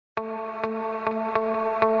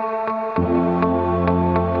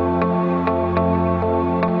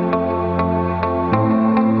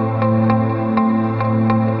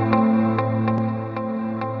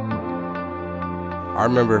I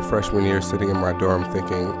remember freshman year sitting in my dorm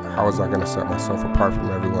thinking, how was I going to set myself apart from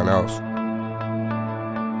everyone else?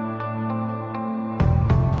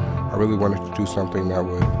 I really wanted to do something that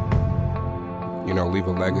would, leave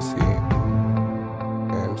a legacy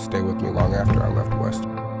and stay with me long after I left West.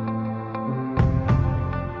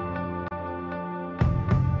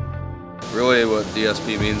 Really, what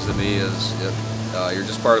DSP means to me is you're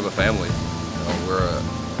just part of a family.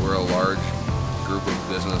 We're a large group of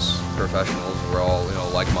business professionals. We're all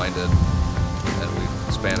like-minded, and we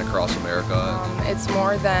span across America. It's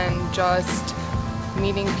more than just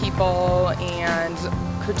meeting people and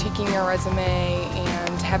critiquing your resume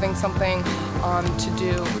and having something to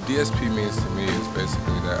do. What DSP means to me is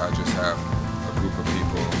basically that I just have a group of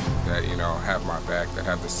people that have my back, that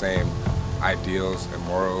have the same ideals and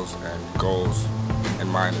morals and goals in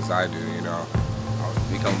mind as I do. I was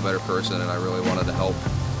become a better person, and I really wanted to help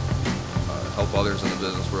others in the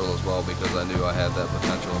business world as well, because I knew I had that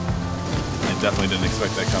potential. I definitely didn't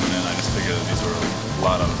expect that coming in. I just figured that these were a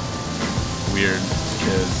lot of weird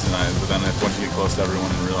kids, but then once you get close to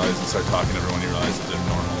everyone and start talking to everyone, you realize that they're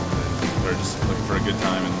normal. They're just looking for a good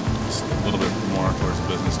time and just a little bit more towards the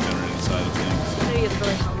business generated side of things. Community has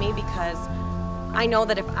really helped me because I know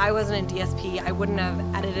that if I wasn't in DSP, I wouldn't have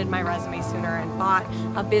edited my resume sooner and bought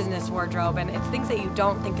a business wardrobe. And it's things that you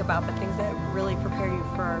don't think about, but things that really prepare you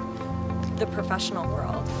for the professional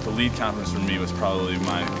world. The lead conference for me was probably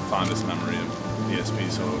my fondest memory of DSP.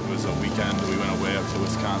 So it was a weekend. We went away up to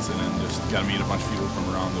Wisconsin and just got to meet a bunch of people from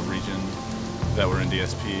around the region that were in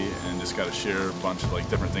DSP, and just got to share a bunch of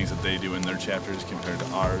different things that they do in their chapters compared to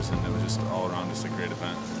ours, and it was just all around just a great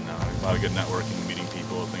event, and a lot of good networking, meeting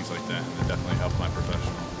people, things like that, and it definitely helped my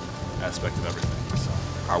professional aspect of everything. So.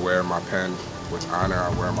 I wear my pen with honor, I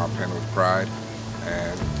wear my pen with pride,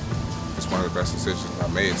 and it's one of the best decisions I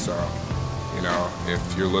made. So,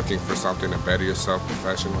 if you're looking for something to better yourself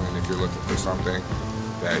professionally, and if you're looking for something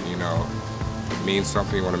that, means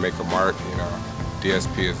something, you want to make a mark,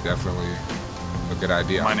 DSP is definitely a good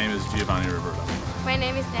idea. My name is Giovanni Roberto. My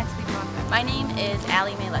name is Natalie Bronco. My name is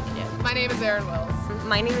Allie Mae Lekadu. My name is Erin Wills.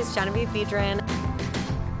 My name is Genevieve Biedron.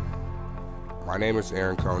 My name is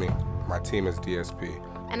Aaron Coney. My team is DSP.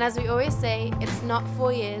 And as we always say, it's not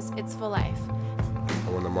 4 years, it's for life.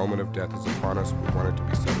 And when the moment of death is upon us, we want it to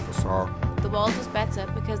be said of us all. The world is better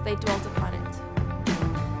because they dwelt upon it.